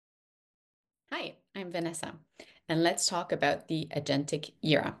Hi, I'm Vanessa, and let's talk about the agentic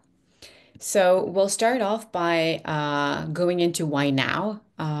era. So, we'll start off by going into why now.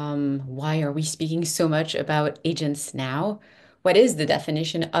 Why are we speaking so much about agents now? What is the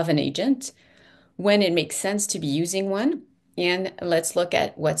definition of an agent? When it makes sense to be using one? And let's look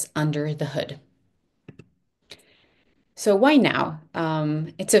at what's under the hood. So, why now?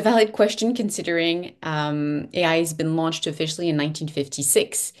 It's a valid question considering AI has been launched officially in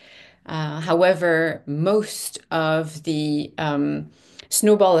 1956. However, most of the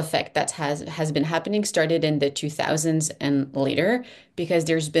snowball effect that has been happening started in the 2000s and later because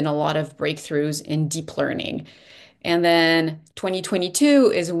there's been a lot of breakthroughs in deep learning. And then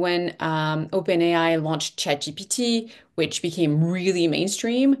 2022 is when OpenAI launched ChatGPT, which became really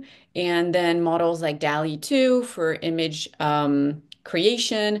mainstream. And then models like DALL-E 2 for image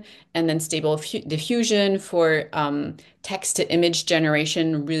creation, and then Stable Diffusion for text to image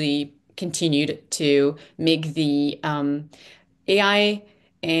generation really continued to make the AI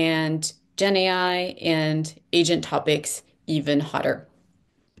and Gen AI and agent topics even hotter.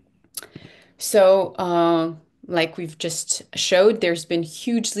 So, like we've just showed, there's been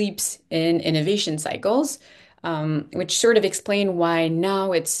huge leaps in innovation cycles, which sort of explain why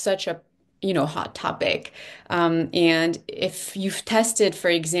now it's such a, hot topic. And if you've tested, for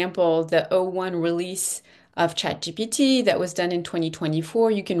example, the O1 release of ChatGPT that was done in 2024,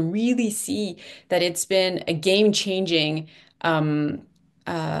 you can really see that it's been a game-changing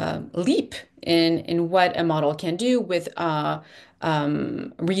leap in what a model can do with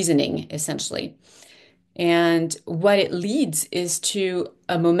reasoning, essentially. And what it leads is to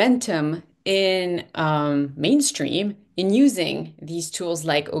a momentum in mainstream in using these tools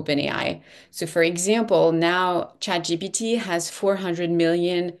like OpenAI. So, for example, now ChatGPT has 400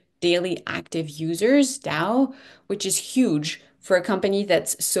 million daily active users now, which is huge for a company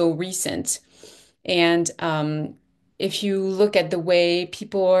that's so recent. And if you look at the way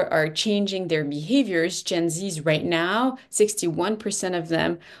people are changing their behaviors, Gen Zs right now, 61% of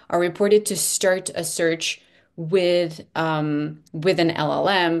them are reported to start a search with an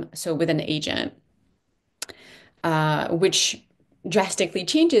LLM, so with an agent, which drastically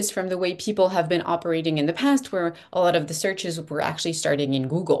changes from the way people have been operating in the past, where a lot of the searches were actually starting in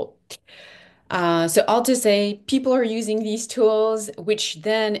Google. So all to say, people are using these tools, which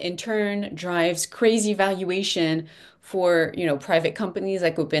then in turn drives crazy valuation for, private companies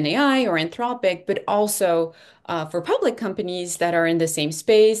like OpenAI or Anthropic, but also for public companies that are in the same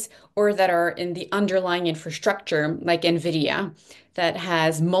space or that are in the underlying infrastructure, like Nvidia, that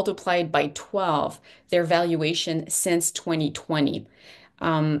has multiplied by 12 their valuation since 2020.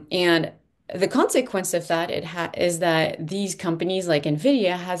 And the consequence of that is that these companies like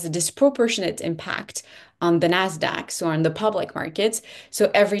Nvidia has a disproportionate impact on the Nasdaq, so on the public markets.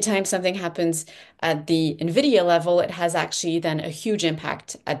 So every time something happens at the Nvidia level, it has actually then a huge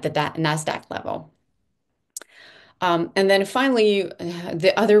impact at the Nasdaq level. And then finally,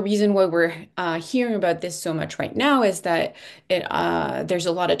 the other reason why we're hearing about this so much right now is that there's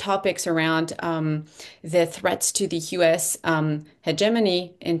a lot of topics around the threats to the US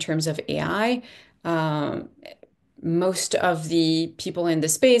hegemony in terms of AI. Um, Most of the people in the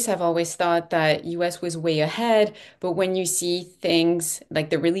space have always thought that US was way ahead, but when you see things like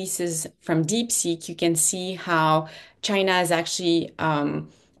the releases from DeepSeek, you can see how China is actually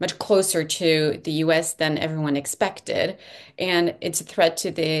much closer to the US than everyone expected. And it's a threat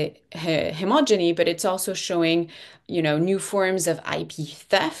to the homogeny, but it's also showing, new forms of IP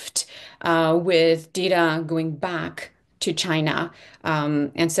theft with data going back to China.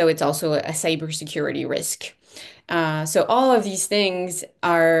 And so it's also a cybersecurity risk. So all of these things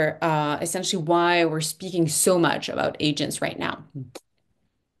are essentially why we're speaking so much about agents right now.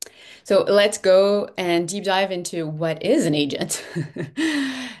 So let's go and deep dive into what is an agent.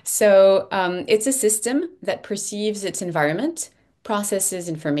 So it's a system that perceives its environment, processes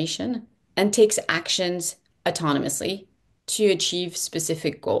information, and takes actions autonomously to achieve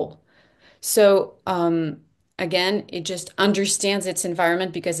specific goal. So again, it just understands its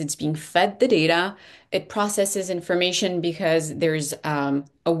environment because it's being fed the data. It processes information because there's a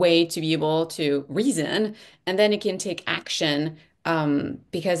way to be able to reason, and then it can take action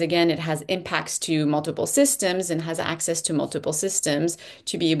because again, it has impacts to multiple systems and has access to multiple systems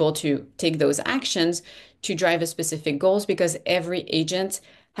to be able to take those actions to drive a specific goals because every agent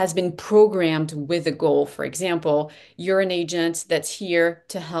has been programmed with a goal. For example, you're an agent that's here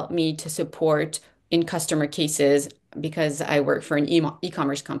to help me to support in customer cases because I work for an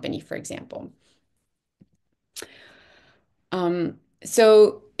e-commerce company, for example.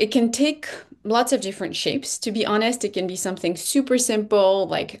 So it can take lots of different shapes, to be honest. It can be something super simple,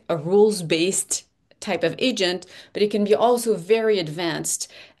 like a rules-based type of agent, but it can be also very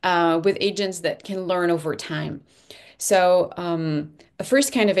advanced with agents that can learn over time. So, the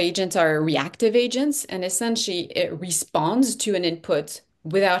first kind of agents are reactive agents, and essentially it responds to an input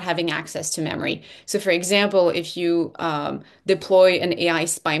without having access to memory. So, for example, if you deploy an AI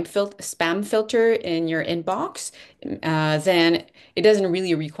spam filter in your inbox, then it doesn't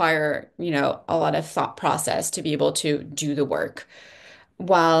really require, a lot of thought process to be able to do the work.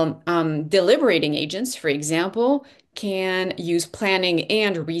 While deliberating agents, for example, can use planning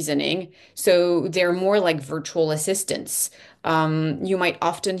and reasoning, so they're more like virtual assistants. You might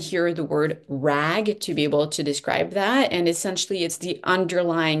often hear the word RAG to be able to describe that, and essentially it's the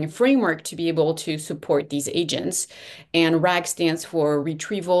underlying framework to be able to support these agents. And RAG stands for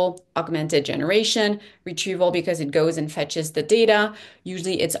retrieval augmented generation. Retrieval because it goes and fetches the data.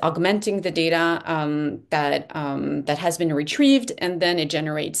 Usually it's augmenting the data that has been retrieved, and then it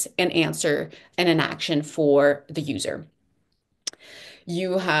generates an answer and an action for the user.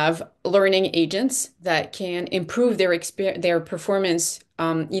 You have learning agents that can improve their performance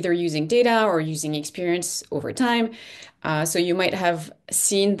either using data or using experience over time. So you might have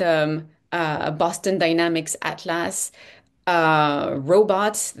seen the Boston Dynamics Atlas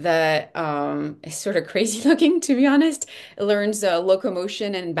robot that is sort of crazy looking, to be honest. It learns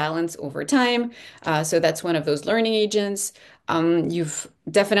locomotion and balance over time. So that's one of those learning agents. You've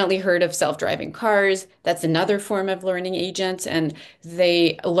definitely heard of self-driving cars. That's another form of learning agent, and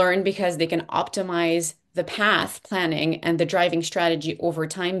they learn because they can optimize the path planning and the driving strategy over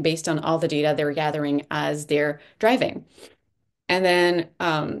time based on all the data they're gathering as they're driving. And then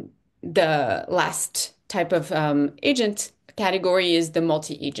the last type of agent category is the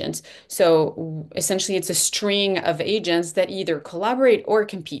multi-agent. So essentially, it's a string of agents that either collaborate or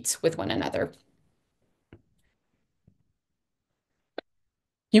competes with one another.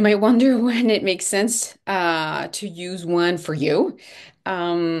 You might wonder when it makes sense to use one for you.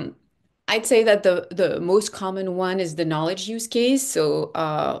 Um, I'd say that the most common one is the knowledge use case. So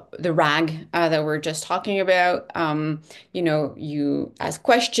the RAG that we're just talking about, you ask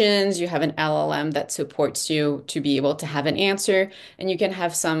questions, you have an LLM that supports you to be able to have an answer, and you can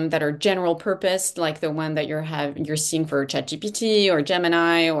have some that are general purpose, like the one that you're seeing for ChatGPT or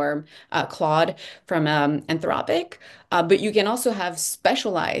Gemini or Claude from Anthropic. But you can also have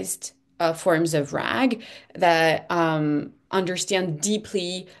specialized forms of RAG that understand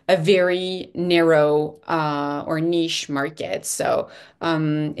deeply a very narrow or niche market. So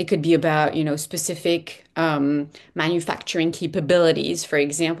it could be about, specific manufacturing capabilities, for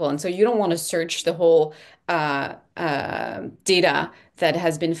example. And so you don't want to search the whole data that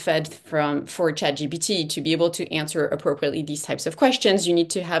has been fed for ChatGPT to be able to answer appropriately these types of questions. You need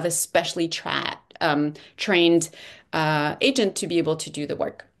to have a specially trained agent to be able to do the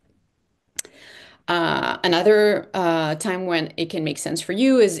work. Another time when it can make sense for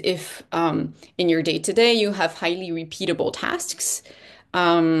you is if in your day-to-day you have highly repeatable tasks.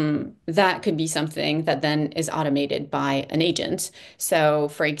 That could be something that then is automated by an agent. So,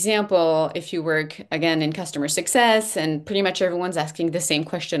 for example, if you work again in customer success and pretty much everyone's asking the same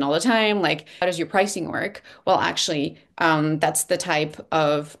question all the time, like, how does your pricing work? Well, actually, that's the type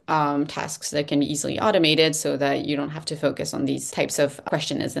of tasks that can be easily automated so that you don't have to focus on these types of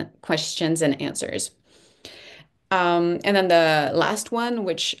questions and answers. And then the last one,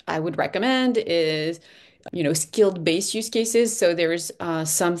 which I would recommend, is skilled-based use cases. So there's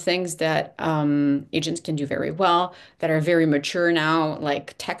some things that agents can do very well that are very mature now,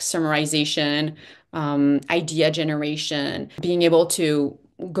 like text summarization, idea generation, being able to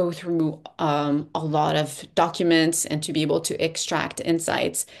go through a lot of documents and to be able to extract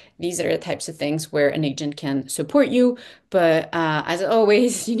insights. These are the types of things where an agent can support you. But as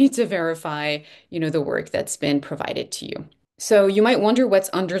always, you need to verify, the work that's been provided to you. So you might wonder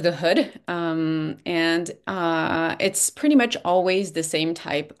what's under the hood, and it's pretty much always the same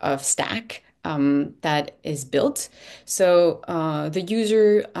type of stack that is built. So the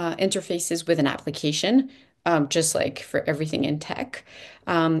user interfaces with an application, just like for everything in tech.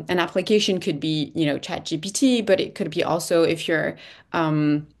 An application could be, ChatGPT, but it could be also if you're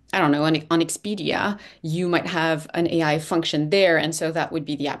I don't know, on Expedia, you might have an AI function there, and so that would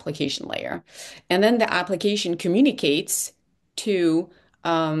be the application layer. And then the application communicates to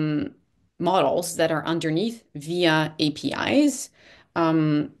models that are underneath via APIs.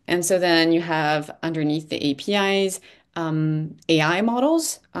 And so then you have underneath the APIs AI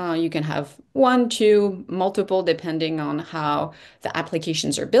models. You can have one, two, multiple, depending on how the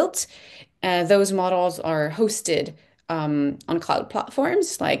applications are built. Those models are hosted on cloud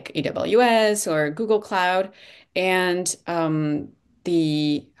platforms like AWS or Google Cloud. And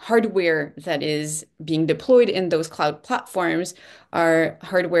the hardware that is being deployed in those cloud platforms are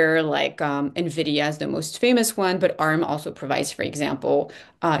hardware like Nvidia is the most famous one, but ARM also provides, for example,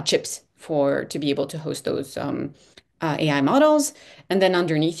 chips for to be able to host those AI models. And then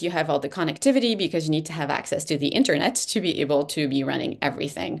underneath, you have all the connectivity because you need to have access to the internet to be able to be running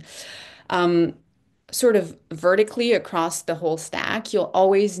everything. Um, Sort of vertically across the whole stack, you'll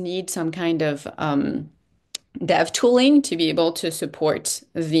always need some kind of dev tooling to be able to support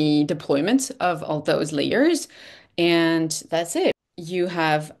the deployment of all those layers. And that's it. You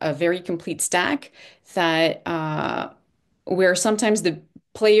have a very complete stack that where sometimes the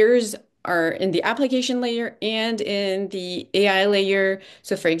players are in the application layer and in the AI layer.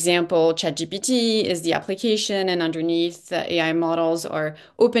 So, for example, ChatGPT is the application, and underneath the AI models are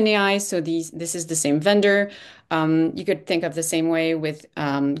OpenAI. So this is the same vendor. You could think of the same way with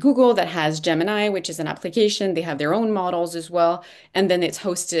Google that has Gemini, which is an application. They have their own models as well, and then it's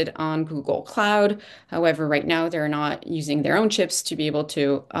hosted on Google Cloud. However, right now they're not using their own chips to be able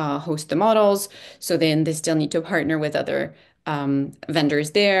to host the models. So then they still need to partner with other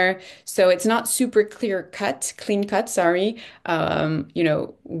vendors there. So it's not super clean cut, sorry,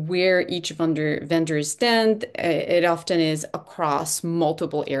 where each vendor stand. It often is across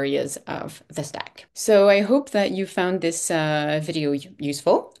multiple areas of the stack. So I hope that you found this video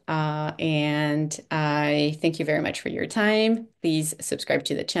useful, and I thank you very much for your time. Please subscribe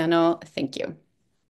to the channel. Thank you.